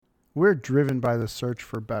We're driven by the search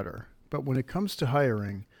for better, but when it comes to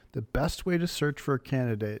hiring, the best way to search for a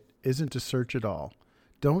candidate isn't to search at all.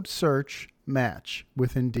 Don't search, match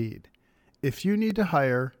with Indeed. If you need to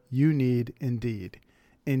hire, you need Indeed.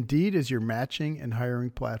 Indeed is your matching and hiring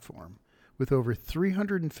platform. With over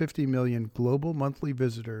 350 million global monthly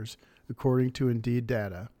visitors, according to Indeed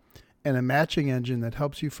data, and a matching engine that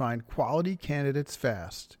helps you find quality candidates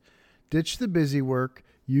fast. Ditch the busy work.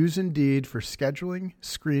 Use Indeed for scheduling,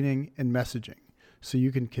 screening, and messaging so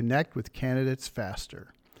you can connect with candidates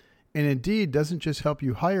faster. And Indeed doesn't just help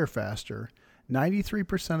you hire faster.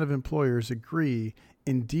 93% of employers agree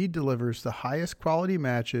Indeed delivers the highest quality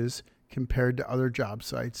matches compared to other job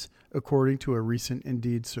sites, according to a recent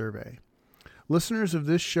Indeed survey. Listeners of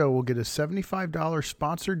this show will get a $75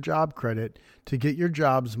 sponsored job credit to get your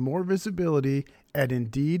jobs more visibility at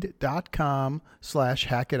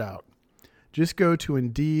Indeed.com/hackitout. Just go to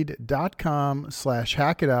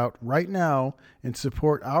Indeed.com/hackitout right now and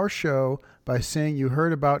support our show by saying you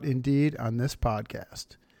heard about Indeed on this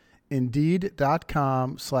podcast.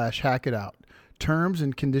 Indeed.com/hackitout. Terms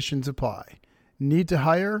and conditions apply. Need to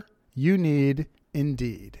hire? You need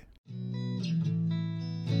Indeed.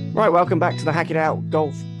 Right, welcome back to the Hack It Out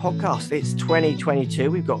Golf Podcast. It's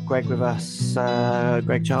 2022. We've got Greg with us,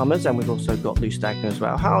 Greg Chalmers, and we've also got Lou Stagner as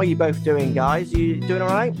well. How are you both doing, guys? You doing all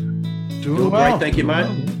right? Doing well. Great, thank you, mate.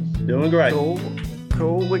 Doing great. Cool.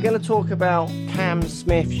 We're going to talk about Cam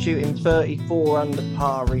Smith shooting 34 under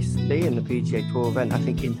par recently in the PGA Tour event, I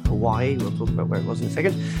think in Hawaii. We'll talk about where it was in a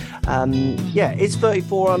second. Is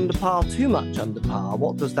 34 under par too much under par?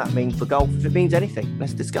 What does that mean for golf? If it means anything,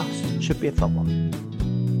 let's discuss. Should be a fun one.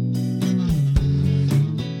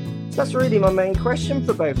 So that's really my main question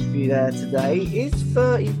for both of you there today. Is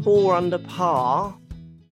 34 under par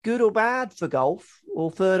good or bad for golf? Or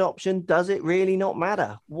third option, does it really not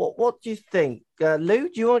matter? What do you think? Lou,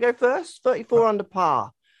 do you want to go first? 34 under par.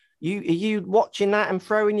 Are you watching that and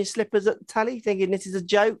throwing your slippers at the tally, thinking this is a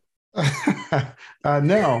joke? No,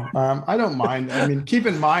 I don't mind. I mean, keep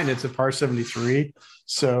in mind, it's a par 73.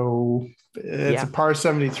 So it's a par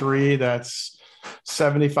 73. That's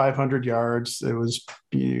 7,500 yards. It was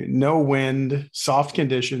no wind, soft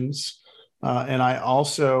conditions. And I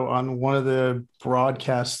also, on one of the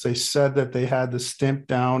broadcasts, they said that they had the stimp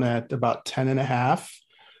down at about 10.5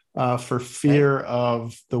 for fear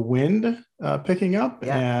of the wind picking up.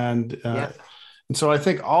 Yeah. And so I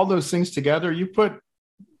think all those things together, you put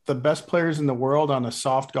the best players in the world on a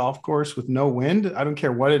soft golf course with no wind. I don't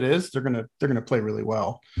care what it is. They're going to play really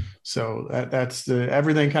well. So that's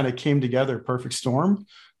everything kind of came together. Perfect storm.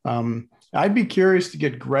 I'd be curious to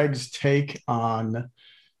get Greg's take on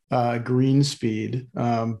green speed,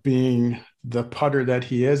 being the putter that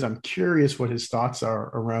he is. I'm curious what his thoughts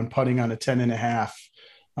are around putting on a 10.5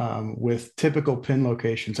 with typical pin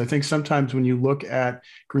locations. I think sometimes when you look at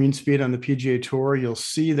green speed on the PGA Tour, you'll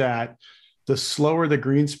see that the slower the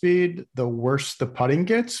green speed, the worse the putting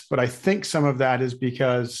gets. But I think some of that is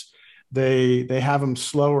because they have them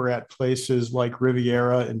slower at places like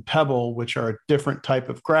Riviera and Pebble, which are a different type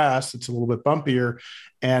of grass. It's a little bit bumpier,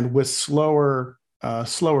 and with slower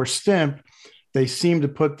stimp, they seem to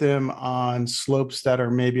put them on slopes that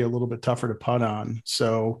are maybe a little bit tougher to putt on.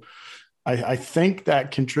 So I think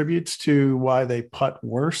that contributes to why they putt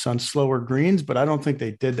worse on slower greens, but I don't think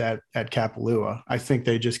they did that at Kapalua. I think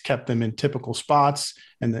they just kept them in typical spots,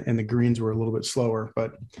 and the greens were a little bit slower.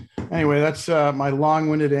 But anyway, that's my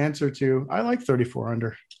long-winded answer to I like 34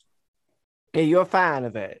 under. Yeah, you're a fan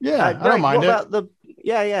of it. Yeah, I don't mind it. About the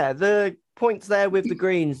points there with the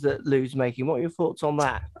greens that Lou's making? What are your thoughts on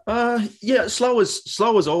that?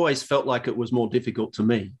 Slower's always felt like it was more difficult to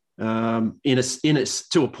me. To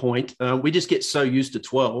a point, we just get so used to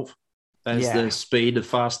 12 as the speed, the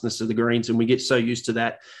fastness of the greens, and we get so used to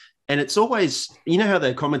that. And it's always, you know how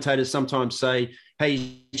the commentators sometimes say, hey,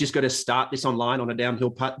 you just got to start this online on a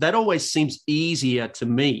downhill putt. That always seems easier to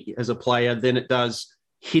me as a player than it does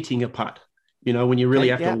hitting a putt, you know, when you really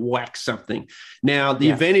have to whack something. Now,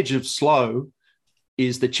 the advantage of slow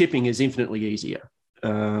is the chipping is infinitely easier.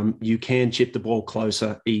 You can chip the ball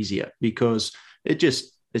closer easier because it's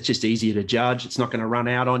just easier to judge. It's not going to run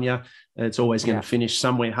out on you. It's always going to finish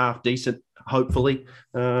somewhere half decent, hopefully.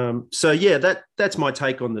 That's my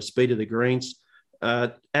take on the speed of the greens.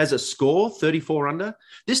 As a score, 34 under.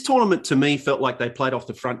 This tournament to me felt like they played off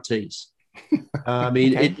the front tees.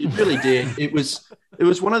 It really did. It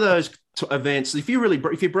was one of those events. If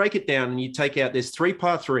you break it down and you take out, there's 3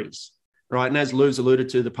 par 3s, right? And as Lou's alluded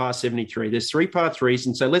to, the par 73, there's 3 par 3s.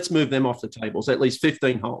 And so let's move them off the tables, at least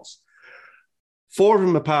 15 holes. 4 of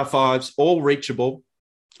them are par 5s, all reachable.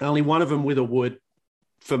 Only one of them with a wood.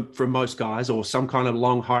 for most guys, or some kind of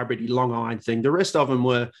long hybridy, long iron thing. The rest of them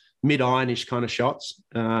were mid-ironish kind of shots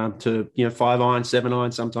to 5 iron, 7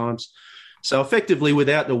 iron sometimes. So effectively,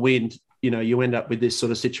 without the wind, you end up with this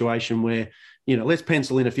sort of situation where, let's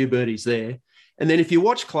pencil in a few birdies there. And then if you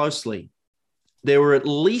watch closely,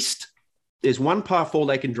 there's one par 4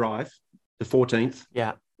 they can drive, the 14th.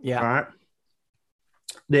 Yeah. All right.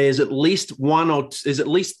 There's at least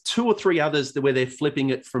 2 or 3 others where they're flipping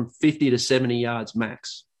it from 50 to 70 yards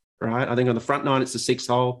max, right? I think on the front 9, it's the 6th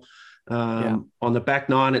hole. On the back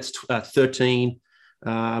 9, it's 13.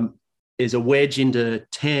 There's a wedge into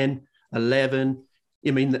 10, 11.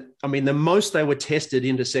 I mean, the most they were tested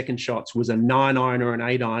into second shots was a 9 iron or an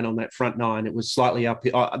 8 iron on that front 9. It was slightly up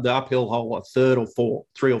the uphill hole, a 3 or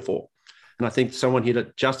 4. And I think someone hit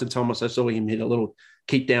it. Justin Thomas, I saw him hit a little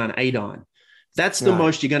keep down 8 iron. That's the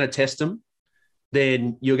most you're going to test them.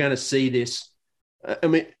 Then you're going to see this.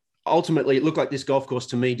 Ultimately, it looked like this golf course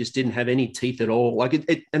to me just didn't have any teeth at all. Like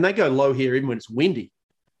it and they go low here even when it's windy.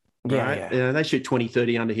 Right? Yeah. They shoot 20,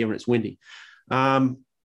 30 under here when it's windy.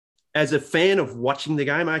 As a fan of watching the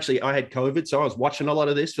game, I had COVID, so I was watching a lot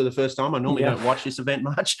of this for the first time. I normally don't watch this event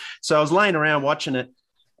much. So I was laying around watching it.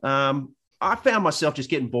 I found myself just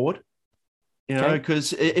getting bored,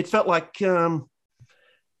 because it felt like I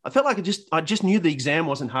just knew the exam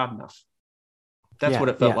wasn't hard enough. That's what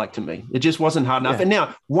it felt like to me. It just wasn't hard enough. And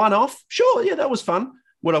now, one off, sure, that was fun.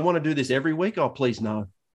 Would I want to do this every week? Oh, please, no.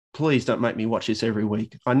 Please don't make me watch this every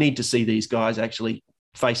week. I need to see these guys actually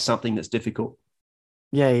face something that's difficult.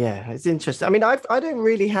 Yeah, it's interesting. I mean, I don't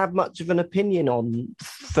really have much of an opinion on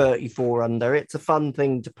 34 under. It's a fun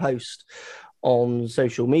thing to post on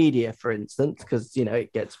social media, for instance, because,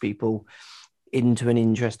 it gets people into an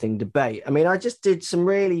interesting debate. I mean, I just did some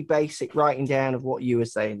really basic writing down of what you were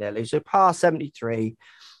saying there, Lou. So par 73,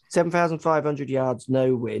 7,500 yards,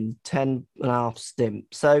 no wind, 10.5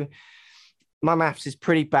 stimp. So my maths is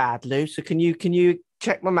pretty bad, Lou. So can you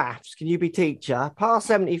check my maths? Can you be teacher? Par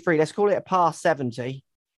 73, let's call it a par 70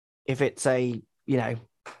 if it's a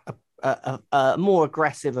more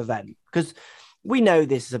aggressive event, because we know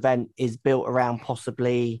this event is built around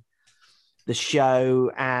possibly the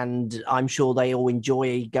show, and I'm sure they all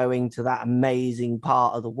enjoy going to that amazing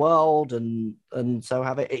part of the world, and so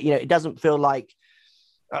have it. It doesn't feel like,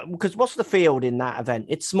 because what's the field in that event?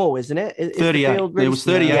 It's small, isn't it? 38. There was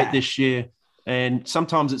 38 this year, and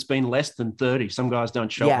sometimes it's been less than 30. Some guys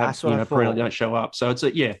don't show up. Apparently don't show up. So it's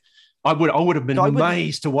I would have been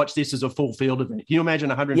amazed to watch this as a full field event. Can you imagine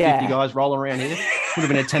 150 guys rolling around here? It would have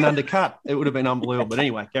been a 10 under cut. It would have been unbelievable. But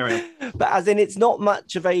anyway, carry on. But as in, it's not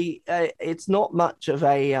much of a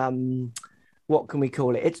what can we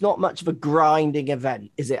call it? It's not much of a grinding event,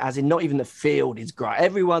 is it? As in, not even the field is grind.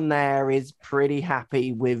 Everyone there is pretty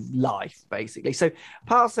happy with life, basically. So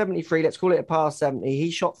par 73, let's call it a par 70. He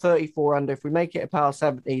shot 34 under. If we make it a par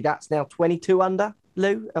 70, that's now 22 under.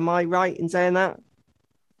 Lou, am I right in saying that?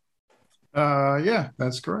 Yeah,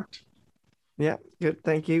 that's correct. Yeah, good.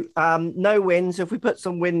 Thank you. No wind. So if we put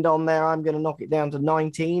some wind on there, I'm going to knock it down to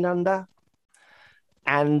 19 under.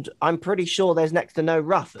 And I'm pretty sure there's next to no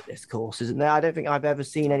rough at this course, isn't there? I don't think I've ever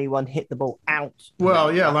seen anyone hit the ball out.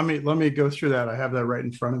 Well, yeah, let me go through that. I have that right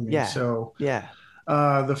in front of me. Yeah. So yeah.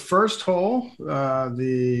 The first hole,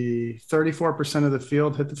 the 34% of the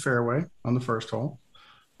field hit the fairway on the first hole.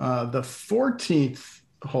 The 14th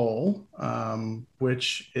hole,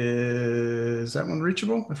 which is that one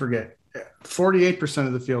reachable? I forget. 48%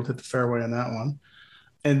 of the field hit the fairway on that one.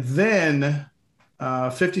 And then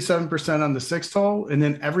 57% on the 6th hole, and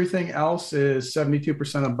then everything else is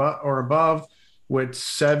 72% above, with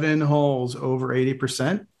 7 holes over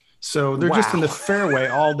 80%. So they're just in the fairway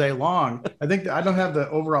all day long. I think I don't have the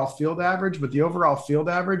overall field average, but the overall field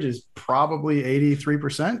average is probably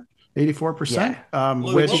 83%, 84%,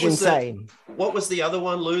 Lou, which is insane. What was the other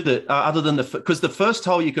one, Lou? That other than because the first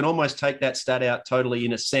hole, you can almost take that stat out totally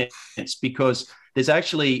in a sense, because there's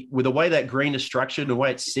actually, with the way that green is structured and the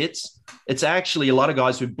way it sits, it's actually a lot of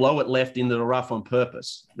guys who blow it left into the rough on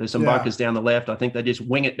purpose. There's some bunkers down the left. I think they just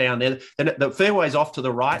wing it down there. Then the fairway's off to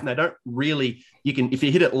the right, and they don't really, if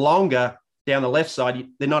you hit it longer down the left side,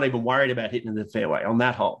 they're not even worried about hitting the fairway on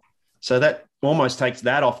that hole. So that almost takes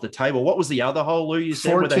that off the table. What was the other hole, Lou, you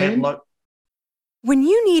said? 14? Where they had low? When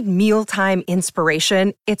you need mealtime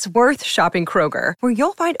inspiration, it's worth shopping Kroger, where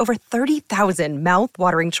you'll find over 30,000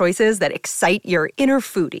 mouth-watering choices that excite your inner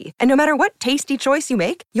foodie. And no matter what tasty choice you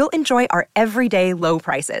make, you'll enjoy our everyday low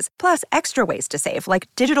prices, plus extra ways to save, like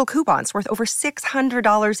digital coupons worth over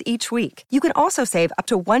 $600 each week. You can also save up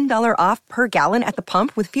to $1 off per gallon at the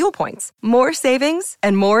pump with fuel points. More savings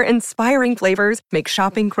and more inspiring flavors make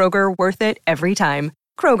shopping Kroger worth it every time.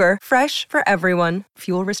 Kroger, fresh for everyone.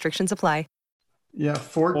 Fuel restrictions apply. Yeah,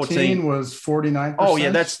 14 was 49%. Oh, yeah,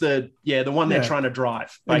 that's the one they're trying to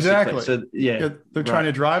drive. Basically. Exactly. So, they're trying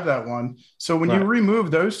to drive that one. So when you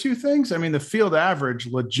remove those two things, I mean, the field average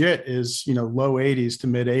legit is, low 80s to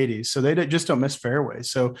mid 80s. So they just don't miss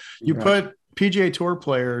fairways. So you put PGA Tour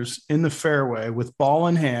players in the fairway with ball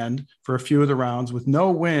in hand for a few of the rounds with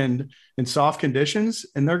no wind in soft conditions,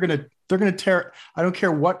 and they're going to tear. I don't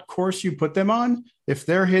care what course you put them on. If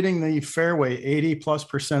they're hitting the fairway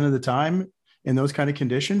 80+% of the time in those kind of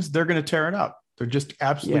conditions, they're going to tear it up. They're just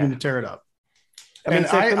absolutely going to tear it up. I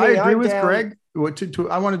agree with Greg.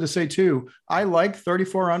 I wanted to say too, I like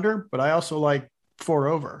 34 under, but I also like 4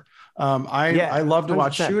 over. I love to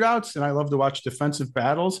watch 100%. Shootouts, and I love to watch defensive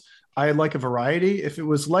battles. I like a variety. If it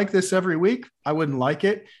was like this every week, I wouldn't like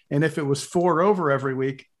it. And if it was 4 over every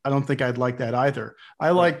week, I don't think I'd like that either.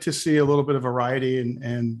 I like to see a little bit of variety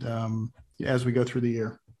and as we go through the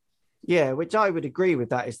year. Yeah, which I would agree with.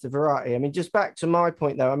 That is the variety. I mean, just back to my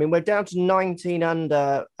point, though. I mean, we're down to 19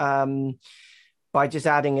 under by just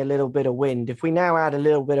adding a little bit of wind. If we now add a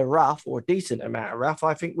little bit of rough or a decent amount of rough,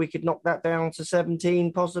 I think we could knock that down to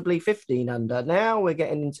 17, possibly 15 under. Now we're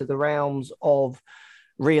getting into the realms of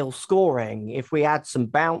real scoring. If we add some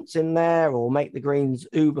bounce in there or make the greens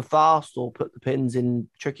uber fast or put the pins in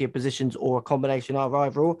trickier positions or a combination of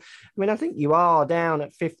either or, I mean, I think you are down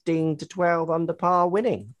at 15 to 12 under par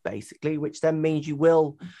winning, basically, which then means you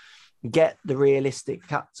will get the realistic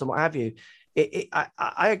cuts and what have you.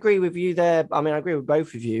 I agree with you there. I mean, I agree with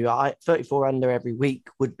both of you. 34 under every week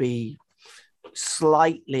would be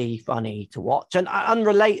slightly funny to watch and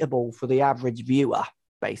unrelatable for the average viewer,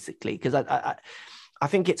 basically, because I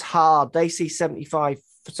think it's hard. They see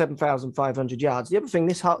 7,500 yards. The other thing,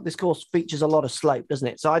 this course features a lot of slope, doesn't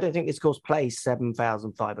it? So I don't think this course plays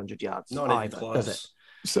 7,500 yards. Not either, even close. Does it?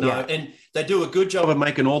 So, no, and they do a good job of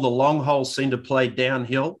making all the long holes seem to play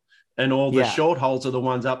downhill, and all the short holes are the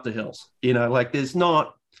ones up the hills. Like there's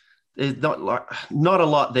not a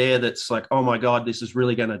lot there that's like, oh my God, this is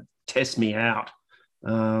really going to test me out.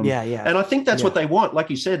 And I think that's what they want. Like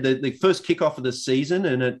you said, the first kickoff of the season,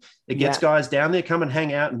 and it gets guys down there, come and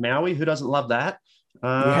hang out in Maui. Who doesn't love that?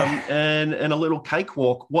 And a little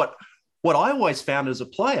cakewalk. What I always found as a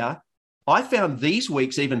player, I found these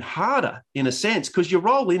weeks even harder in a sense, because you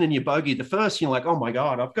roll in and you bogey the first, and you're like, oh my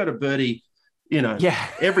God, I've got a birdie,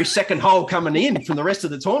 every second hole coming in from the rest of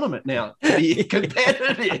the tournament now to be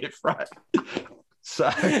competitive, right? So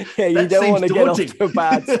you don't want to get off to a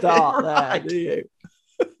bad start there, do you?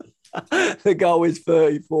 The goal is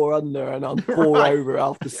 34 under and I'm 4 over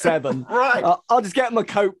after 7. Right. I'll just get my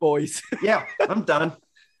coat, boys. Yeah, I'm done.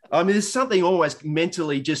 I mean, there's something always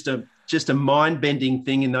mentally just a mind-bending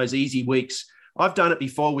thing in those easy weeks. I've done it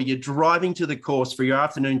before where you're driving to the course for your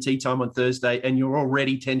afternoon tea time on Thursday and you're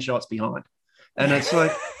already 10 shots behind. And it's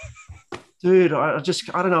like, dude, I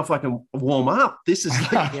don't know if I can warm up. This is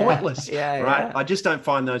like pointless, right? Yeah. I just don't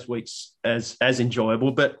find those weeks as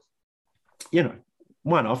enjoyable, but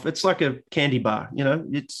one off. It's like a candy bar,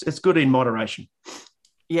 it's good in moderation.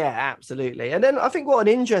 Yeah, absolutely. And then I think what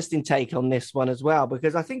an interesting take on this one as well,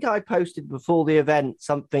 because I think I posted before the event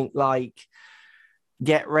something like,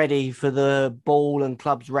 get ready for the ball and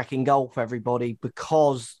clubs wrecking golf, everybody,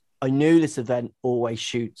 because I knew this event always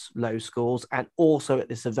shoots low scores. And also at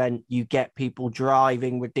this event, you get people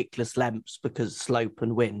driving ridiculous lengths because slope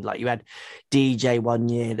and wind. Like you had DJ one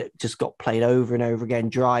year that just got played over and over again,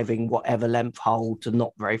 driving whatever length hole to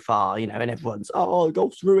not very far, and everyone's, oh,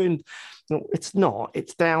 golf's ruined. No, it's not.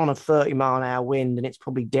 It's down a 30-mile-an-hour wind and it's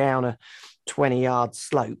probably down a 20-yard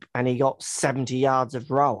slope. And he got 70 yards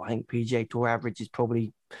of roll. I think PGA Tour average is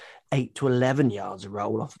probably 8 to 11 yards of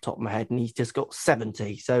roll off the top of my head, and he's just got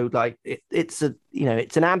 70. So like it's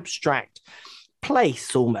an abstract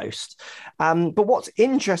place almost. But what's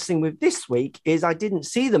interesting with this week is I didn't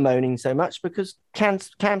see the moaning so much because Cam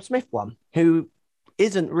Smith won, who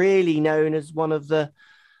isn't really known as one of the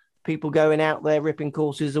people going out there ripping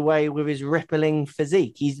courses away with his rippling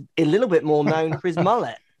physique. He's a little bit more known for his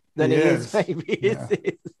mullet than he is maybe.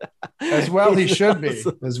 As well he should be.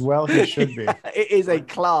 It is a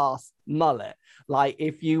class mullet. Like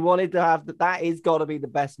if you wanted to have that is got to be the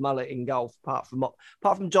best mullet in golf, apart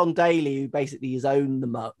from John Daly, who basically has owned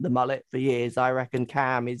the mullet for years. I reckon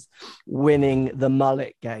Cam is winning the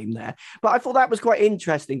mullet game there. But I thought that was quite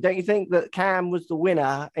interesting. Don't you think that Cam was the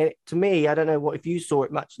winner? To me, I don't know if you saw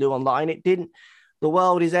it much, Lou, online. It didn't. The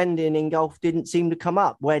world is ending in golf didn't seem to come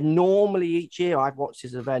up, where normally each year I've watched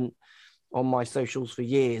this event on my socials for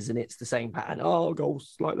years, and it's the same pattern. Oh,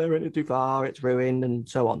 golf's like they're in it too far, it's ruined, and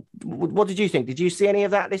so on. What did you think? Did you see any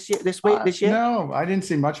of that this year? No, I didn't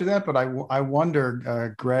see much of that, but I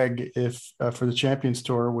wonder, Greg, if for the Champions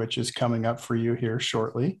Tour, which is coming up for you here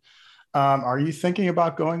shortly, are you thinking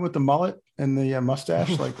about going with the mullet and the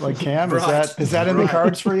mustache like Cam? Right. Is that in the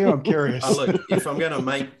cards for you? I'm curious. Look, if I'm going to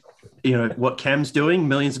make what Cam's doing,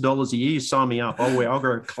 millions of dollars a year, you sign me up. I'll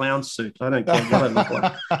wear a clown suit. I don't care what I look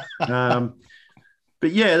like.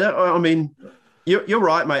 But yeah, I mean, you're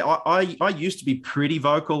right, mate. I used to be pretty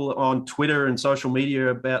vocal on Twitter and social media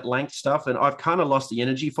about length stuff, and I've kind of lost the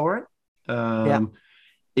energy for it.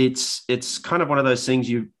 It's kind of one of those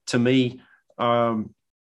things. To me,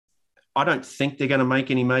 I don't think they're going to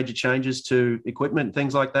make any major changes to equipment and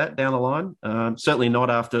things like that down the line. Certainly not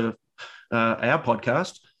after our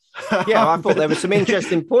podcast. Yeah, I thought there were some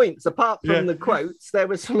interesting points. Apart from the quotes, there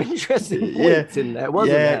were some interesting points in there,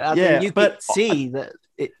 wasn't there? I mean, you could see that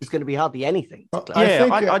it was going to be hardly anything.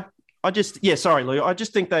 I just sorry, Lou. I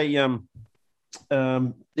just think they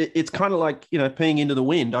it's kind of like peeing into the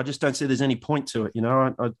wind. I just don't see there's any point to it.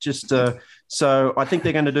 I just so I think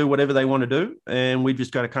they're going to do whatever they want to do, and we've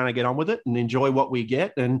just got to kind of get on with it and enjoy what we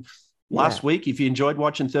get. And last week, if you enjoyed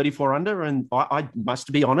watching 34 Under, and I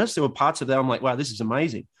must be honest, there were parts of that I'm like, wow, this is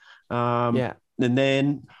amazing. And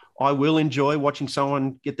then I will enjoy watching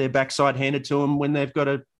someone get their backside handed to them when they've got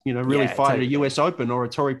to, really fight at a US Open or a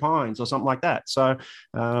Torrey Pines or something like that. So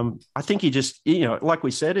I think you just, like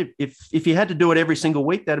we said, if you had to do it every single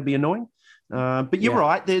week, that'd be annoying. But you're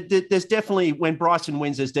right. There's definitely, when Bryson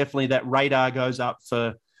wins, there's definitely that radar goes up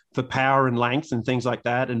for power and length and things like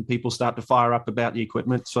that. And people start to fire up about the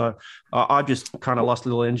equipment. So I just kind of lost a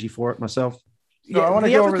little energy for it myself. Yeah,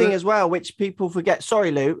 the other thing as well, which people forget, sorry,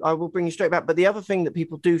 Lou, I will bring you straight back. But the other thing that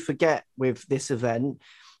people do forget with this event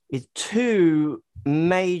is two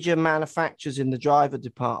major manufacturers in the driver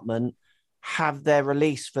department have their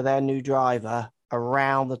release for their new driver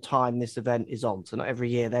around the time this event is on. So not every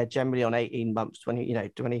year, they're generally on 18 months,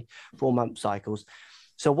 24-month cycles.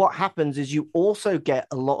 So what happens is you also get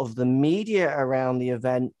a lot of the media around the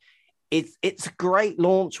event. It's a great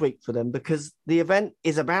launch week for them because the event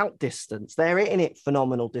is about distance. They're hitting it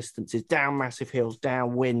phenomenal distances, down massive hills,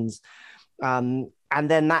 down winds. And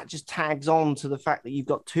then that just tags on to the fact that you've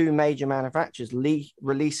got two major manufacturers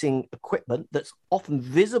releasing equipment that's often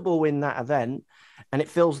visible in that event, and it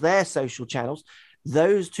fills their social channels.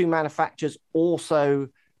 Those two manufacturers also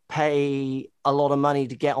pay a lot of money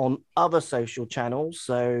to get on other social channels.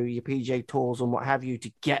 So your PGA Tours and what have you,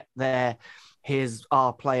 to get there. Here's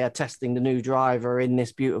our player testing the new driver in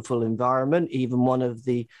this beautiful environment. Even one of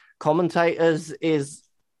the commentators is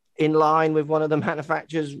in line with one of the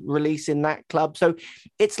manufacturers releasing that club. So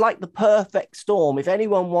it's like the perfect storm. If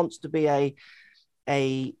anyone wants to be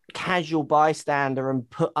a casual bystander and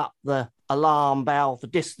put up the alarm bell for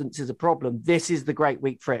distance is a problem, this is the great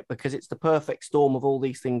week for it, because it's the perfect storm of all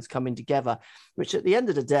these things coming together, which at the end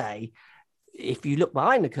of the day, if you look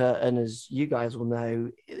behind the curtain, as you guys will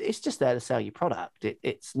know, it's just there to sell your product.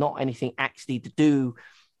 It's not anything actually to do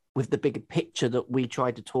with the bigger picture that we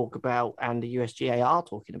tried to talk about and the USGA are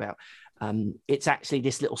talking about. It's actually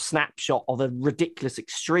this little snapshot of a ridiculous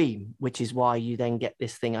extreme, which is why you then get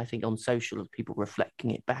this thing, I think, on social of people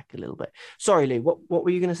reflecting it back a little bit. Sorry, Lou, what were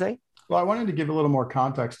you going to say? Well, I wanted to give a little more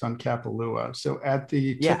context on Kapalua. So at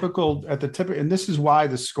the typical, and this is why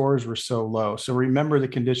the scores were so low. So remember the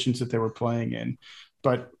conditions that they were playing in,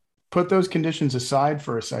 but put those conditions aside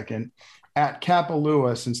for a second. At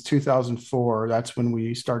Kapalua since 2004, that's when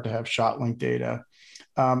we start to have shot link data.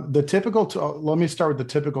 Let me start with the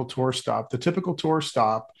typical tour stop. The typical tour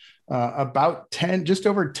stop, just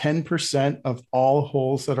over 10% of all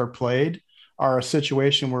holes that are played are a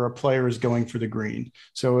situation where a player is going for the green.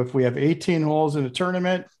 So if we have 18 holes in a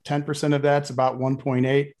tournament, 10% of that's about 1.8.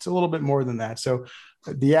 It's a little bit more than that. So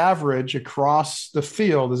the average across the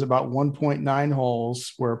field is about 1.9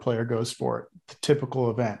 holes where a player goes for it, the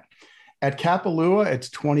typical event. At Kapalua, it's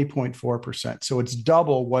 20.4%. So it's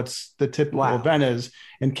double what's the typical event is.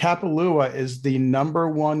 And Kapalua is the number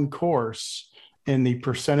one course in the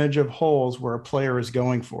percentage of holes where a player is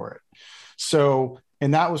going for it. So,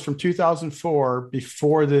 and that was from 2004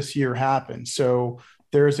 before this year happened. So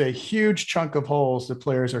there's a huge chunk of holes that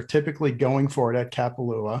players are typically going for it at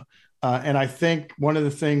Kapalua. And I think one of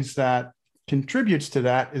the things that contributes to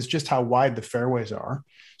that is just how wide the fairways are.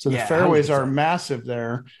 So the fairways 100%. Are massive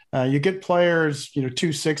there. You get players,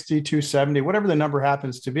 260, 270, whatever the number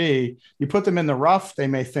happens to be. You put them in the rough, they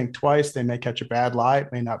may think twice. They may catch a bad lie.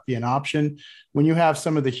 It may not be an option. When you have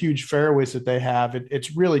some of the huge fairways that they have,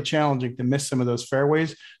 it's really challenging to miss some of those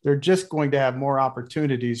fairways. They're just going to have more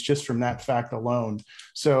opportunities just from that fact alone.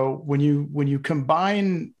 So when you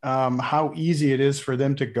combine how easy it is for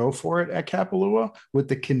them to go for it at Kapalua with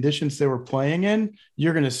the conditions they were playing in,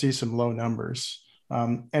 you're going to see some low numbers.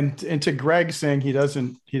 And to Greg saying he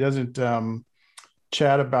doesn't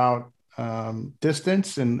chat about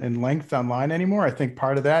distance and length online anymore. I think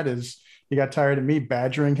part of that is he got tired of me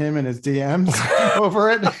badgering him in his DMs over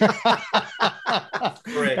it.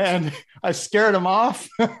 And I scared him off.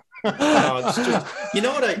 It's just, you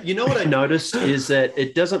know what I noticed is that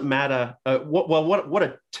it doesn't matter what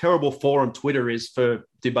a terrible forum Twitter is for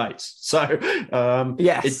debates. So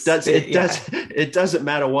yes, it doesn't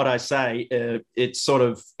matter what I say. It's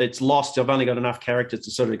lost. I've only got enough characters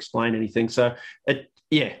to sort of explain anything. So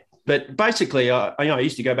but basically I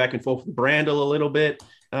used to go back and forth with Brandel a little bit.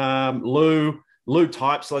 Lou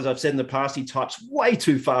types, as I've said in the past, he types way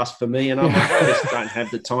too fast for me, and I'm like, I just don't have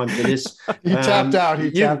the time for this. He tapped out.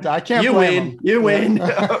 I can't blame him. You win.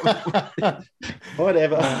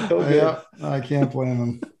 Whatever. I can't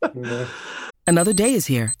blame him. Another day is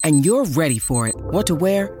here, and you're ready for it. What to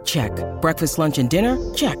wear? Check. Breakfast, lunch, and dinner?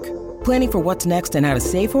 Check. Planning for what's next and how to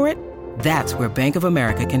save for it? That's where Bank of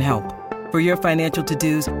America can help. For your financial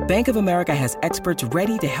to-dos, Bank of America has experts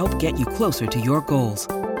ready to help get you closer to your goals.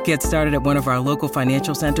 Get started at one of our local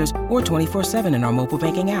financial centers or 24/7 in our mobile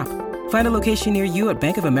banking app. Find a location near you at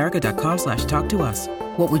bankofamerica.com/talktous.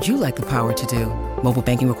 What would you like the power to do? Mobile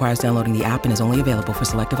banking requires downloading the app and is only available for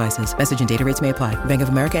select devices. Message and data rates may apply. Bank of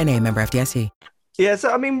America N.A., member FDIC. Yeah, so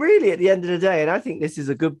I mean, really, at the end of the day, and I think this is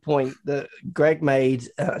a good point that Greg made.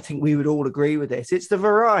 I think we would all agree with this. It's the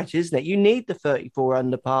variety, isn't it? You need the 34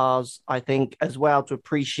 under pars, I think, as well to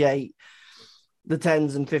appreciate the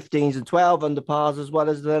 10s and 15s and 12 under pars, as well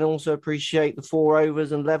as then also appreciate the 4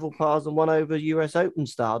 overs and level pars and 1 over US Open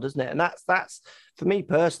style, doesn't it? And that's for me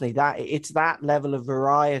personally, that it's that level of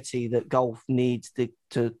variety that golf needs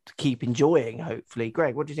to keep enjoying, hopefully.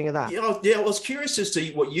 Greg, what do you think of that? Yeah, I was curious as to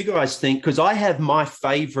what you guys think, because I have my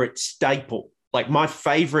favorite staple, like my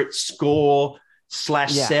favorite score /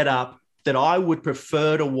 setup that I would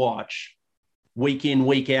prefer to watch week in,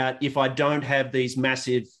 week out if I don't have these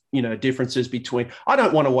massive differences between. I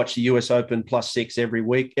don't want to watch the US Open +6 every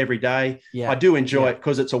week, every day. Yeah. I do enjoy it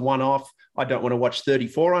because it's a one-off. I don't want to watch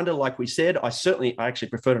 34 under, like we said. I actually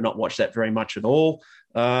prefer to not watch that very much at all.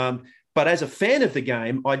 But as a fan of the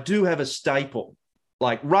game, I do have a staple,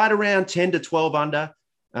 like right around 10 to 12 under.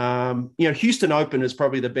 Houston Open is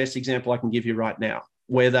probably the best example I can give you right now,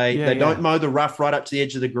 where they don't mow the rough right up to the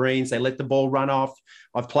edge of the greens. They let the ball run off.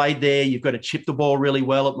 I've played there. You've got to chip the ball really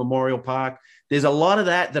well at Memorial Park. There's a lot of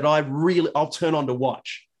that I'll turn on to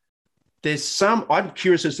watch. I'm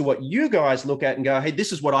curious as to what you guys look at and go, hey,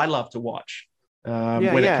 this is what I love to watch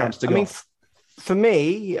when it comes to golf. I mean, for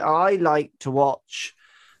me, I like to watch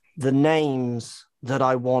the names that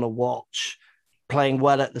I want to watch playing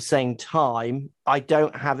well at the same time. I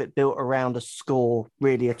don't have it built around a score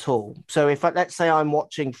really at all. So let's say I'm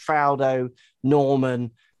watching Faldo,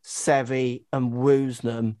 Norman, Seve and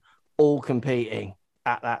Woosnam all competing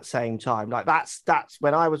at that same time. Like that's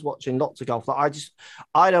when I was watching lots of golf. Like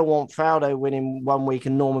I don't want Faldo winning one week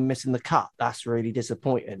and Norman missing the cut. That's really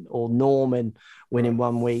disappointing. Or Norman winning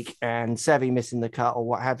one week and Seve missing the cut or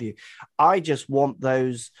what have you. I just want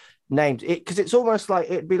those names because it's almost like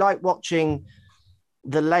it'd be like watching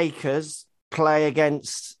the Lakers play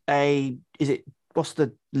against what's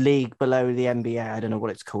the league below the NBA? I don't know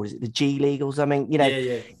what it's called. Is it the G League or something?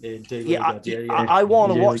 I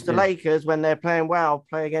want to watch the Lakers when they're playing well,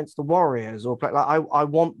 play against the Warriors or play. Like I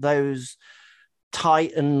want those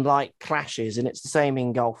Titan like clashes, and it's the same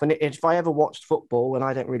in golf. And if I ever watched football, and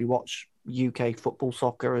I don't really watch UK football,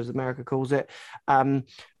 soccer as America calls it,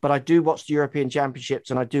 but I do watch the European Championships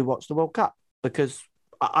and I do watch the World Cup because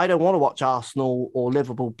I don't want to watch Arsenal or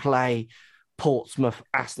Liverpool play Portsmouth,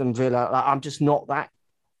 Aston Villa. I'm just not that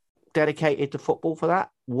dedicated to football for that.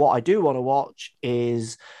 What I do want to watch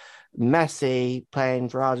is Messi playing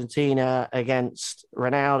for Argentina against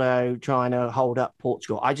Ronaldo trying to hold up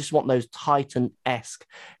Portugal. I just want those Titan-esque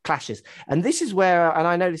clashes. And this is where, and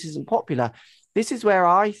I know this isn't popular, this is where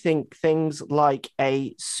I think things like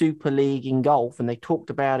a Super League in golf, and they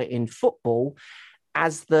talked about it in football,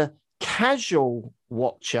 as the casual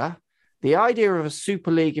watcher, the idea of a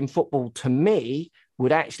Super League in football to me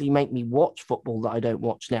would actually make me watch football that I don't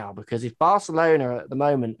watch now. Because if Barcelona at the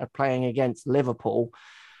moment are playing against Liverpool,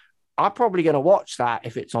 I'm probably going to watch that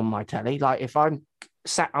if it's on my telly. Like if I'm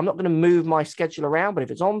I'm not going to move my schedule around, but if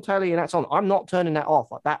it's on telly and that's on, I'm not turning that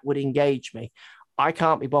off. Like that would engage me. I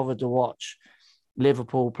can't be bothered to watch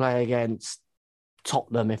Liverpool play against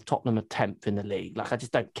Tottenham if Tottenham are 10th in the league. Like I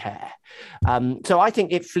just don't care. So I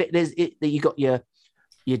think you got your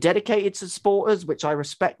dedicated supporters, which I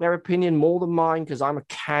respect their opinion more than mine because I'm a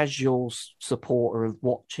casual supporter of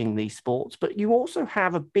watching these sports. But you also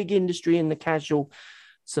have a big industry in the casual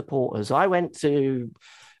supporters. I went to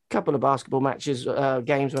couple of basketball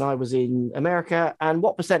games when I was in America, and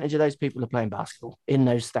what percentage of those people are playing basketball in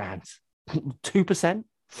those stands? 2%,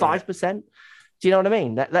 5%. Do you know what I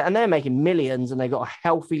mean? And they're making millions, and they've got a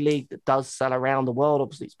healthy league that does sell around the world.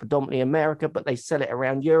 Obviously, it's predominantly America, but they sell it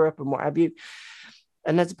around Europe and what have you.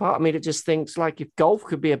 And there's a part of me that just thinks like if golf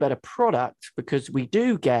could be a better product, because we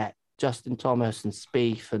do get Justin Thomas and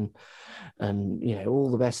Spieth and you know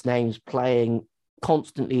all the best names playing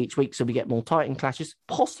constantly each week, so we get more Titan clashes.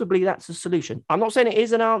 Possibly that's a solution. I'm not saying it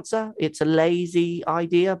is an answer. It's a lazy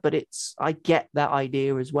idea, but I get that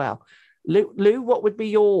idea as well. Lou, what would be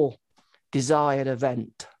your desired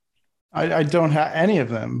event? I don't have any of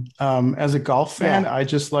them. As a golf fan, I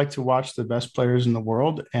just like to watch the best players in the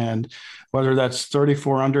world, and whether that's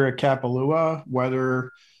 34 under at Kapalua,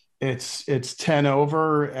 whether it's 10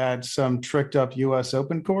 over at some tricked up US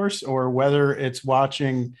Open course, or whether it's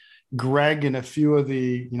watching Greg and a few of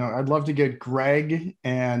the, I'd love to get Greg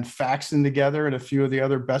and Faxon together and a few of the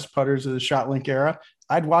other best putters of the ShotLink era.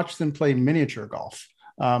 I'd watch them play miniature golf.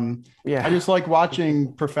 I just like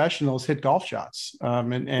watching professionals hit golf shots.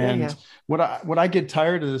 Would I get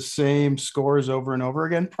tired of the same scores over and over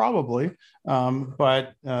again? Probably.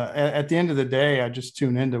 But at the end of the day, I just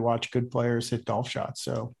tune in to watch good players hit golf shots.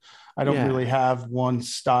 So I don't really have one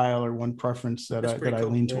style or one preference that I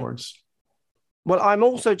lean towards. Well, I'm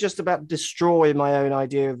also just about to destroy my own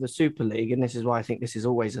idea of the Super League, and this is why I think this is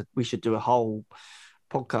always we should do a whole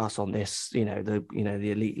podcast on this. The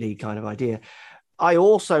Elite League kind of idea. I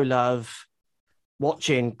also love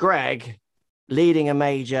watching Greg leading a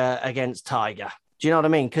major against Tiger. Do you know what I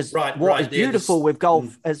mean? Because what is beautiful with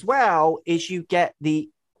golf as well is you get the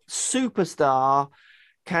superstar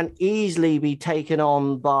can easily be taken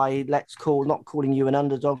on by, not calling you an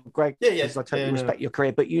underdog, Greg, because I totally respect your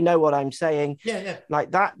career, but you know what I'm saying.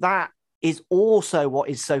 Like that is also what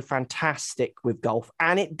is so fantastic with golf.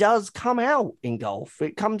 And it does come out in golf.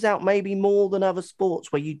 It comes out maybe more than other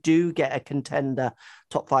sports where you do get a contender,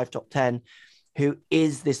 top 5, top 10, who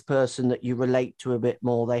is this person that you relate to a bit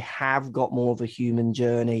more. They have got more of a human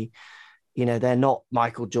journey. They're not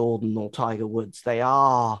Michael Jordan or Tiger Woods. They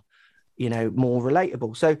are more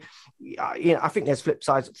relatable. So, I think there's flip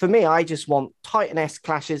sides. For me, I just want Titan-esque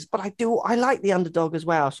clashes, but I like the underdog as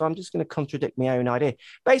well. So I'm just going to contradict my own idea.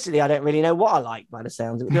 Basically, I don't really know what I like by the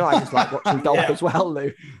sounds of it. I just like watching golf as well,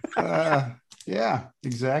 Lou. Yeah,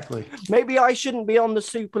 exactly. Maybe I shouldn't be on the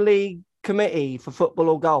Super League committee for football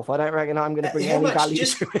or golf. I don't reckon I'm going to bring any value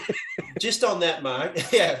to it. Just on that, Mark.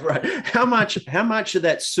 Yeah, right. How much of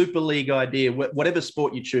that Super League idea, whatever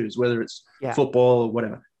sport you choose, whether it's football or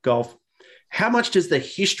whatever, golf, how much does the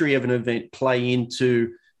history of an event play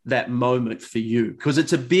into that moment for you? Because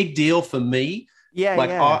it's a big deal for me.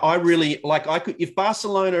 I really I could, if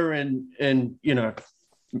Barcelona and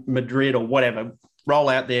Madrid or whatever roll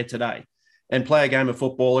out there today and play a game of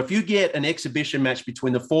football, if you get an exhibition match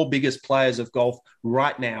between the 4 biggest players of golf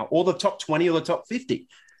right now, or the top 20 or the top 50,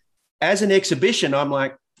 as an exhibition, I'm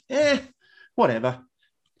like, whatever.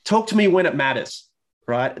 Talk to me when it matters.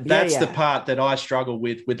 Right. That's the part that I struggle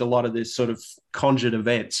with a lot of this sort of conjured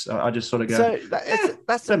events. I just sort of go, that's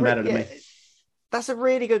doesn't matter to me. That's a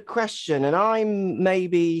really good question. And I'm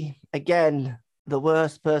maybe, again, the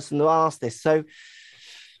worst person to ask this. So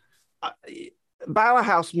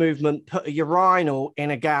Bauhaus movement put a urinal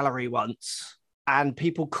in a gallery once, and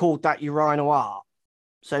people called that urinal art.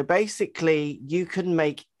 So basically, you can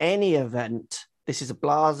make any event. This is a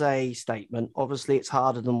blasé statement. Obviously, it's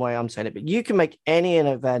harder than the way I'm saying it, but you can make any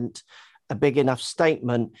event a big enough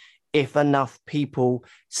statement if enough people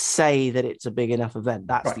say that it's a big enough event.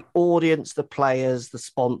 That's the audience, the players, the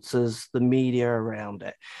sponsors, the media around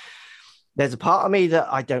it. There's a part of me that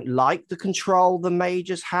I don't like the control the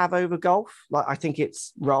majors have over golf. I think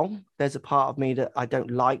it's wrong. There's a part of me that I don't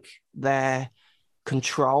like their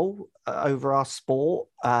control over our sport.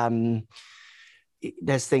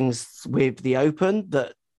 There's things with the Open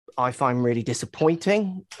that I find really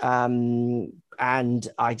disappointing. And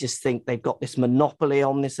I just think they've got this monopoly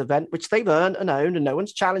on this event, which they've earned and owned, and no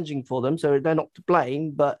one's challenging for them. So they're not to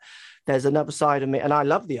blame. But there's another side of me, and I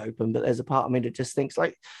love the Open, but there's a part of me that just thinks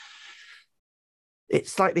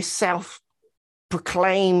it's like this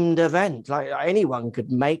proclaimed event. Like anyone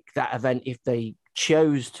could make that event if they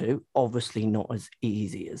chose to. Obviously not as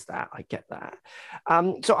easy as that. I get that.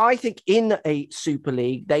 So I think in a Super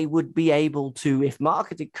League, they would be able to, if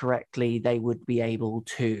marketed correctly, they would be able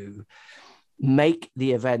to make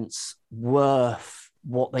the events worth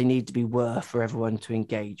what they need to be worth for everyone to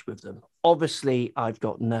engage with them. Obviously, I've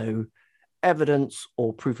got no evidence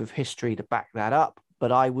or proof of history to back that up,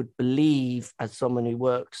 but I would believe, as someone who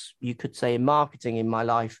works, you could say, in marketing in my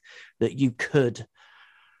life, that you could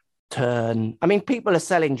turn. I mean, people are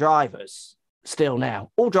selling drivers still now.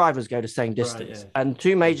 All drivers go the same distance. Right, yeah. And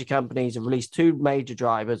two major companies have released two major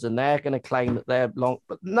drivers, and they're going to claim that they're long,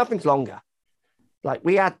 but nothing's longer. Like,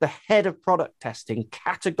 we had the head of product testing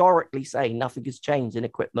categorically say nothing has changed in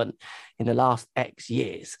equipment in the last X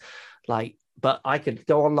years. Like, but I could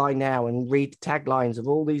go online now and read the taglines of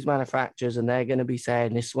all these manufacturers, and they're going to be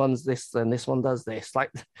saying this one's this and this one does this.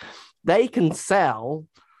 Like, they can sell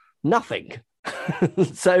nothing.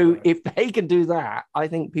 So if they can do that, I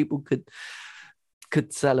think people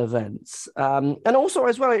could sell events. And also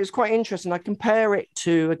as well, it was quite interesting. I compare it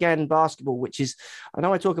to, again, basketball, which is, I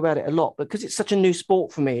know I talk about it a lot, but because it's such a new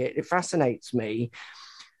sport for me, it fascinates me.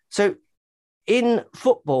 So in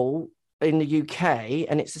football in the UK,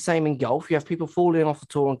 and it's the same in golf, you have people falling off the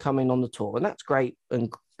tour and coming on the tour, and that's great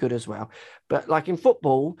and good as well. But like in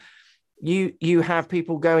football, you have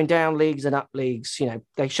people going down leagues and up leagues, you know,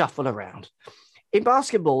 they shuffle around. In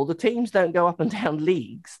basketball, the teams don't go up and down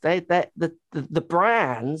leagues. The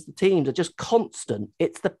brands, the teams are just constant.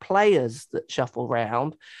 It's the players that shuffle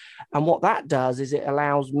around. And what that does is it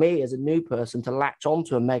allows me as a new person to latch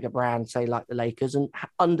onto a mega brand, say like the Lakers, and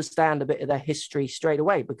understand a bit of their history straight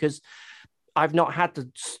away, because I've not had to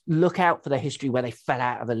look out for their history where they fell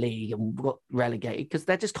out of a league and got relegated, because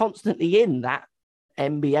they're just constantly in that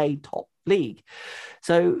NBA top league.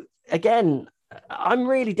 So again, I'm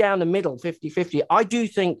really down the middle, 50-50. I do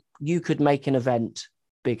think you could make an event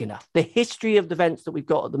big enough. The history of the events that we've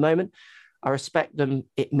got at the moment, I respect them.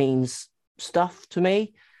 It means stuff to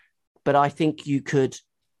me, but I think you could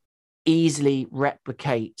easily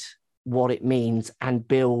replicate what it means and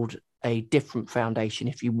build a different foundation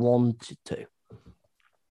if you wanted to.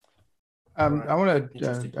 I want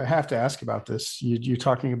to, I have to ask about this. You're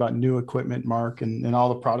talking about new equipment, Mark, and all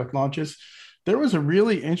the product launches. There was a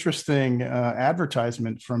really interesting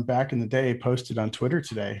advertisement from back in the day posted on Twitter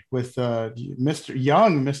today with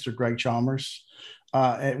Mr. Greg Chalmers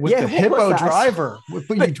with the Hippo driver.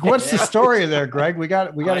 What's the story there, Greg? We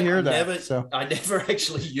got to hear that. I never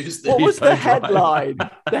actually used the What Hippo was the driver. headline?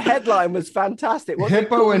 The headline was fantastic.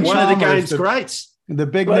 Hippo and one Chalmers, of the game's greats. The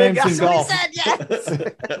big names in golf.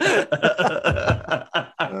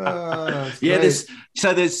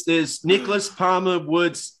 There's Nicholas Palmer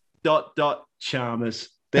Woods ... Chalmers.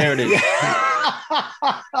 There it is.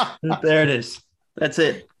 There it is. That's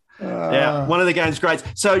it. Yeah, one of the game's greats.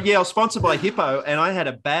 So yeah, I was sponsored by Hippo, and I had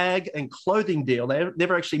a bag and clothing deal. They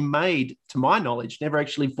never actually made, to my knowledge, never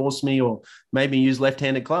actually forced me or made me use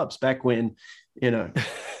left-handed clubs back when, you know,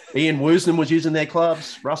 Ian Woosnam was using their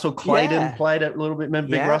clubs. Russell Clayton played it a little bit.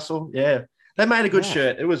 Remember Big Russell? Yeah. They made a good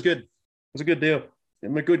shirt. It was good. It was a good deal.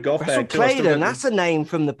 And a good golf Russell bag. Clayton, that's a name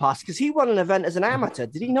from the past, because he won an event as an amateur.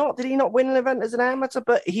 Did he not? Did he not win an event as an amateur?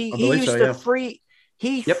 But he used to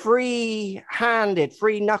free-handed,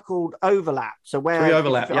 free-knuckled overlap. So where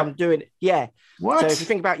I'm doing it. Yeah. What? So if you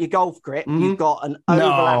think about your golf grip, you've got an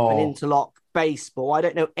overlap and interlock baseball. I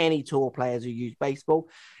don't know any tour players who use baseball.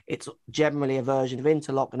 It's generally a version of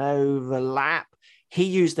interlock and overlap. He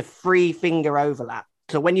used the free finger overlap.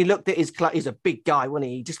 So when you looked at his club, he's a big guy,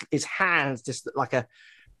 wasn't he? Just his hands just like a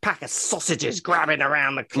pack of sausages grabbing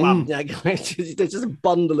around the club. There's just a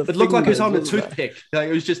bundle of. It looked like he was on a toothpick. Like,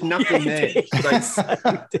 it was just nothing there.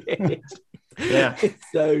 Yeah,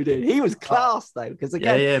 so did. He was class though, because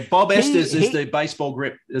again, Bob Estes is the baseball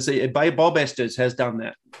grip. Bob Estes has done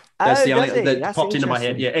that. That's the only that popped into my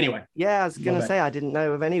head. Yeah. Anyway. Yeah, I was going to say I didn't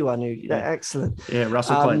know of anyone who. Excellent. Yeah,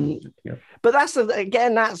 Russell Clayton. But that's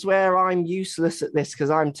where I'm useless at this, because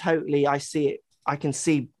I see it. I can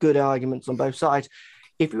see good arguments on both sides.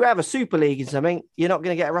 If you have a Super League in something, you're not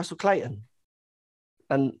going to get a Russell Clayton,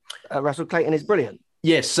 and Russell Clayton is brilliant.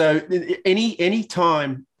 Yes. So any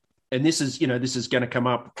time. And this is going to come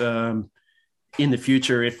up in the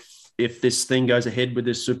future if this thing goes ahead with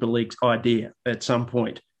this Super League idea at some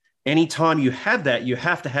point. Anytime you have that, you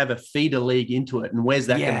have to have a feeder league into it. And where's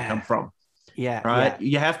that going to come from? Yeah. Right. Yeah.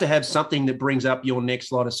 You have to have something that brings up your next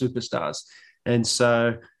lot of superstars. And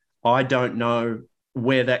so I don't know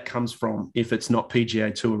where that comes from if it's not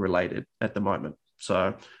PGA Tour related at the moment.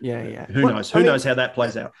 So who knows? Who knows how that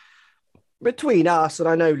plays out? between us, and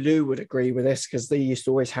I know Lou would agree with this because they used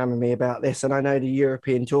to always hammer me about this, and I know the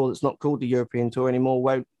European Tour, that's not called the European Tour anymore,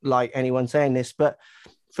 won't like anyone saying this, but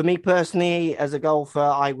for me personally, as a golfer,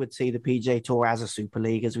 I would see the PGA Tour as a Super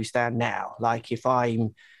League as we stand now. Like if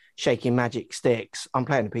I'm shaking magic sticks, I'm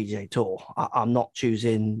playing the PGA Tour. I'm not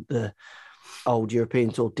choosing the old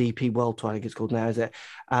European Tour, DP World Tour, I think it's called now, is it?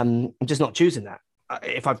 I'm just not choosing that.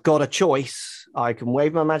 If I've got a choice, I can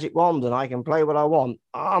wave my magic wand and I can play what I want.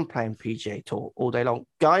 I'm playing PGA Tour all day long.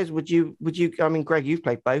 Guys, would you, I mean, Greg, you've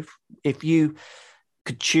played both. If you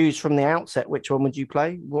could choose from the outset, which one would you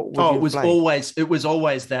play? What would it was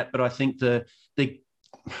always that, but I think the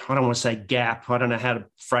I don't want to say gap. I don't know how to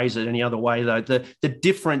phrase it any other way though. The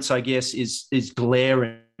difference, I guess, is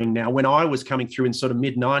glaring now. When I was coming through in sort of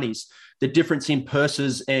mid-90s, the difference in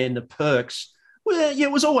purses and the perks, well, yeah,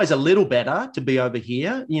 it was always a little better to be over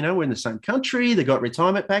here. You know, we're in the same country. They got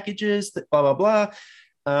retirement packages, blah, blah, blah.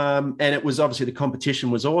 And it was obviously the competition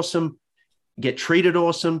was awesome, get treated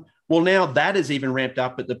awesome. Well, now that is even ramped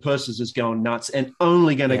up, but the purses is going nuts and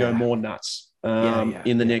only going to go more nuts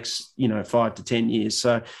in the next, 5 to 10 years.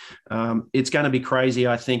 So it's going to be crazy.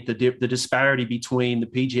 I think the disparity between the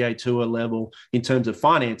PGA Tour level in terms of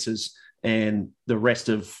finances and the rest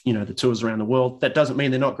of, the tours around the world, that doesn't mean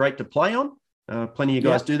they're not great to play on. Plenty of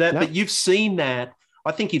guys do that, but you've seen that.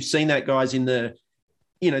 I think you've seen that, guys, in the,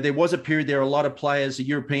 there was a period, there are a lot of players,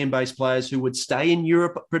 European-based players who would stay in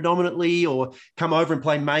Europe predominantly or come over and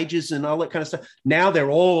play majors and all that kind of stuff. Now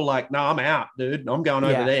they're all like, no, I'm out, dude. I'm going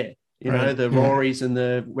over there. The Rorys and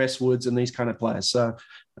the Westwoods and these kind of players. So,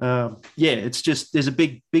 it's just, there's a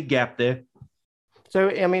big gap there. So,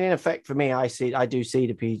 I mean, in effect, for me, I do see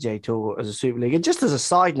the PGA Tour as a Super League. And just as a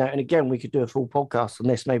side note, and again, we could do a full podcast on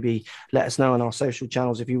this, maybe let us know on our social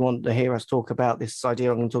channels if you want to hear us talk about this idea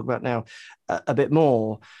I'm going to talk about now a bit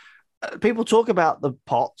more. People talk about the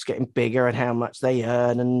pots getting bigger and how much they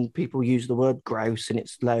earn, and people use the word gross and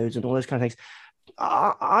it's loads and all those kind of things.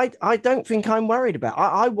 I don't think I'm worried about it.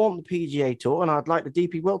 I want the PGA Tour, and I'd like the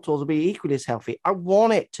DP World Tour to be equally as healthy. I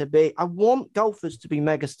want golfers to be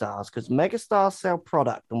megastars because megastars sell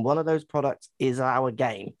product, and one of those products is our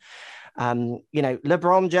game.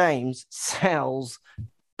 LeBron James sells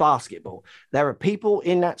basketball. There are people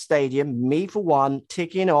in that stadium, me for one,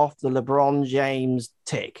 ticking off the LeBron James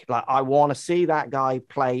tick. Like, I want to see that guy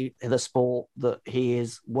play the sport that he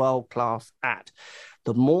is world class at.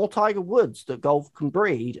 The more Tiger Woods that golf can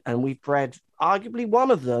breed, and we've bred arguably one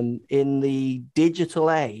of them in the digital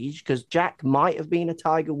age, because Jack might have been a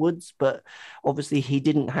Tiger Woods, but obviously he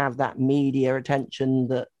didn't have that media attention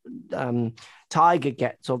that Tiger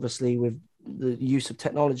gets, obviously, with the use of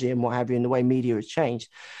technology and what have you, and the way media has changed.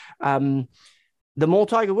 The more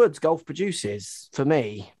Tiger Woods golf produces, for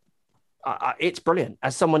me, it's brilliant.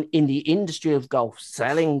 As someone in the industry of golf,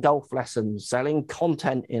 selling golf lessons, selling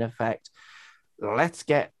content in effect, let's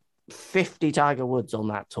get 50 Tiger Woods on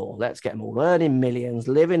that tour. Let's get them all earning millions,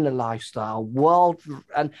 living the lifestyle, world,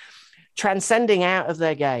 and transcending out of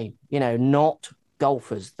their game. Not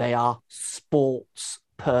golfers. They are sports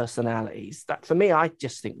personalities. That, for me, I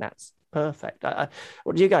just think that's perfect.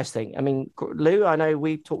 What do you guys think? I mean, Lou, I know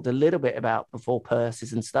we talked a little bit about before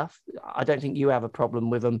purses and stuff. I don't think you have a problem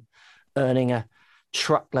with them earning a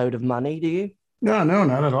truckload of money, do you? No,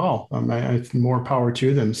 not at all. It's more power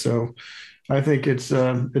to them. So I think it's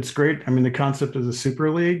great. I mean, the concept of the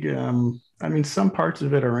Super League, some parts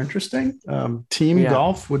of it are interesting. Team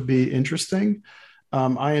golf would be interesting.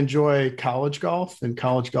 I enjoy college golf, and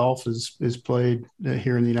college golf is played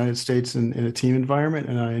here in the United States in a team environment,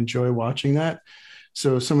 and I enjoy watching that.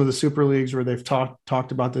 So some of the Super Leagues where they've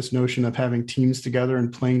talked about this notion of having teams together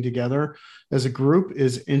and playing together as a group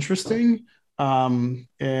is interesting.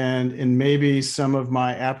 And maybe some of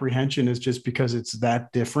my apprehension is just because it's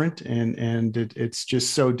that different, and it's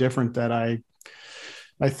just so different that I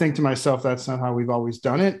think to myself, that's not how we've always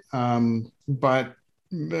done it. But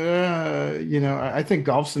I think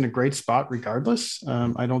golf's in a great spot regardless.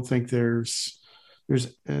 I don't think there's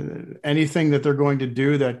anything that they're going to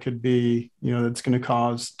do that could be, that's going to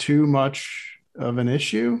cause too much of an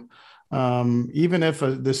issue. Even if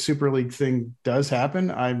the Super League thing does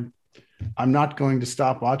happen, I'm not going to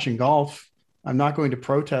stop watching golf. I'm not going to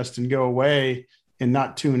protest and go away and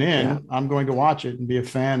not tune in. Yeah. I'm going to watch it and be a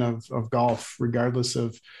fan of golf, regardless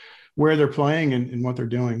of where they're playing and what they're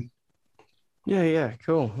doing. Yeah,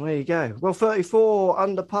 cool. There you go. Well, 34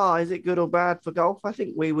 under par, is it good or bad for golf? I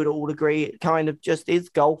think we would all agree it kind of just is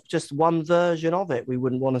golf, just one version of it. We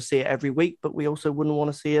wouldn't want to see it every week, but we also wouldn't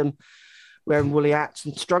want to see them wearing woolly hats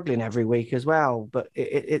and struggling every week as well. But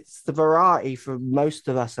it's the variety for most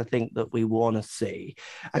of us, I think, that we want to see.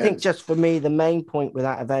 I think just for me, the main point with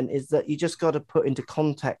that event is that you just got to put into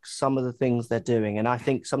context some of the things they're doing. And I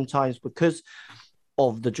think sometimes because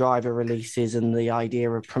of the driver releases and the idea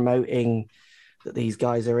of promoting that these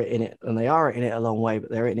guys are in it, and they are in it a long way, but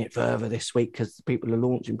they're in it further this week because people are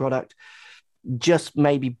launching product, just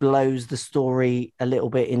maybe blows the story a little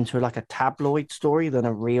bit into like a tabloid story than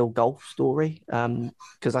a real golf story.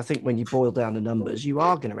 Because I think when you boil down the numbers, you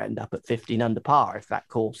are going to end up at 15 under par if that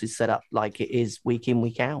course is set up like it is week in,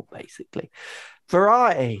 week out, basically.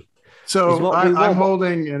 Variety. So I'm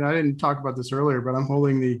holding, and I didn't talk about this earlier, but I'm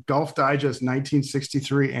holding the Golf Digest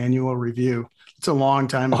 1963 annual review. It's a long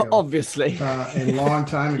time ago. Obviously. A long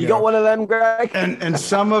time ago. You got one of them, Greg? And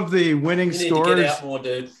some of the winning scores. You need to get out more,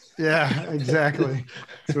 dude. Yeah, exactly.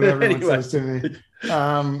 That's what everyone says to me.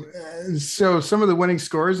 So some of the winning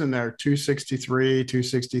scores in there, 263,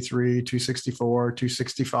 263, 264,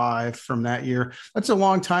 265 from that year. That's a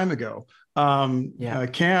long time ago.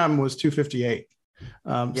 Cam was 258.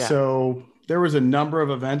 So there was a number of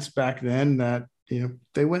events back then that,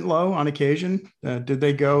 they went low on occasion. Did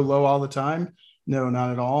they go low all the time? No,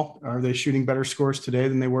 not at all. Are they shooting better scores today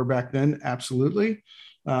than they were back then? Absolutely.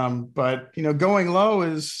 But going low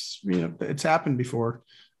is, it's happened before.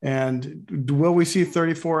 And will we see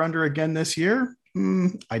 34 under again this year?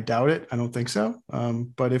 I doubt it. I don't think so.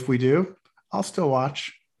 But if we do, I'll still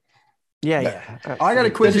watch. Yeah. I got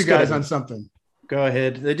to quiz you guys on something. Go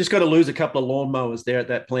ahead. They just got to lose a couple of lawnmowers there at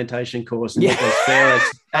that plantation course and get those fairways.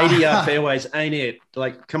 80-yard fairways, ain't it?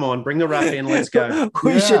 Like, come on, bring the rough in. Let's go.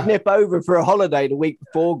 We should nip over for a holiday the week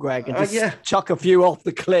before, Greg, and just chuck a few off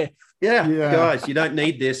the cliff. Yeah, guys, you don't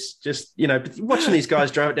need this. Just, watching these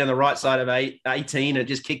guys drive it down the right side of 18, it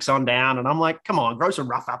just kicks on down. And I'm like, come on, grow some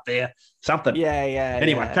rough up there. Something.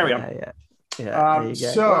 Anyway, carry on.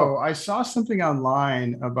 So I saw something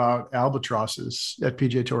online about albatrosses at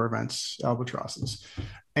PGA Tour events,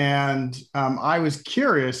 and I was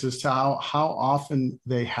curious as to how often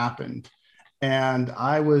they happened, and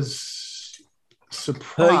I was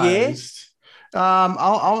surprised. I'm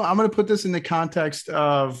going to put this in the context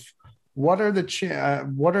of what are the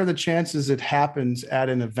chances it happens at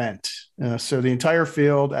an event. So the entire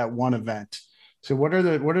field at one event. So what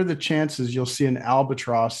are the chances you'll see an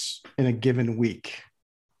albatross in a given week?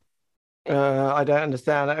 I don't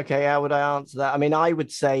understand. Okay, how would I answer that? I mean, I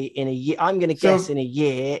would say in a year. I'm going to guess in a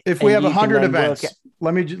year. If we have 100 events,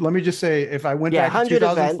 let me just say, if I went back to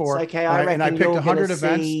 2004, events, okay, and I picked 100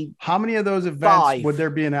 events, how many of those events would there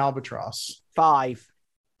be an albatross? 5.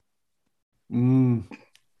 2.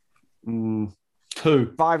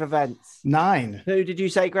 5 events. 9. Who did you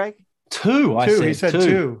say, Greg? 2. He said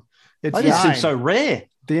 2. It's I just seem so rare.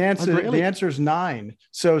 The answer is 9.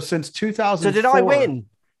 So since 2004. So did I win?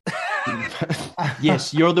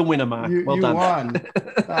 Yes, you're the winner, Mark. Well done. Won.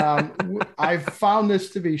 I found this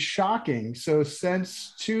to be shocking. So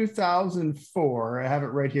since 2004, I have it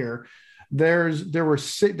right here. There were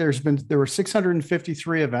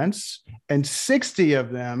 653 events, and 60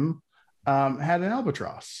 of them had an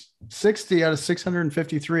albatross. 60 out of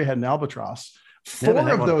 653 had an albatross.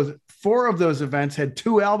 4 of those events had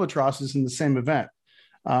 2 albatrosses in the same event,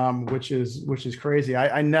 which is crazy.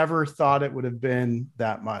 I never thought it would have been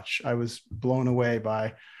that much. I was blown away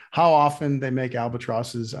by how often they make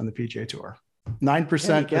albatrosses on the PGA Tour.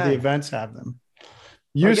 9% of the events have them.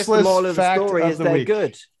 Useless fact of the week.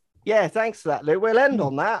 Good. Yeah, thanks for that, Lou. We'll end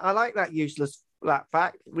on that. I like that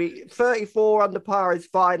fact. 34 under par is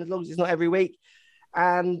fine as long as it's not every week.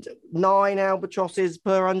 And 9 albatrosses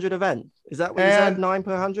per 100 event. Is that what you said? 9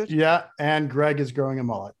 per 100? Yeah, and Greg is growing a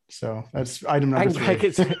mullet. So that's item number 3.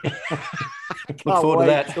 Look forward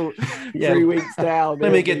to that. 3 weeks down.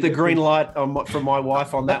 Let me get the green light from my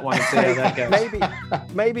wife on that one and see how that goes.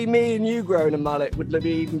 Maybe me and you growing a mullet would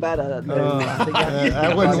be even better.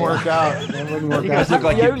 That wouldn't work out. You guys look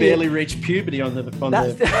like you barely reached puberty on the.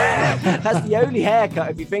 That's the only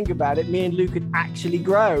haircut, if you think about it. Me and Lou could actually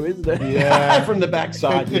grow, isn't it? Yeah, from the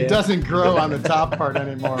backside. It doesn't grow on the top part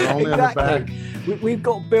anymore. Only on the back. We've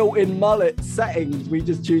got built-in mullet settings. We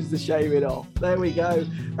just choose to shave it off. There we go.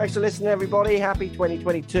 Thanks for listening, everybody. Happy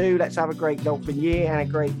 2022. Let's have a great golfing year and a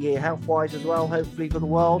great year health-wise as well, hopefully for the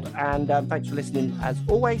world. And thanks for listening as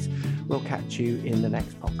always. We'll catch you in the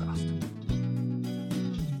next podcast.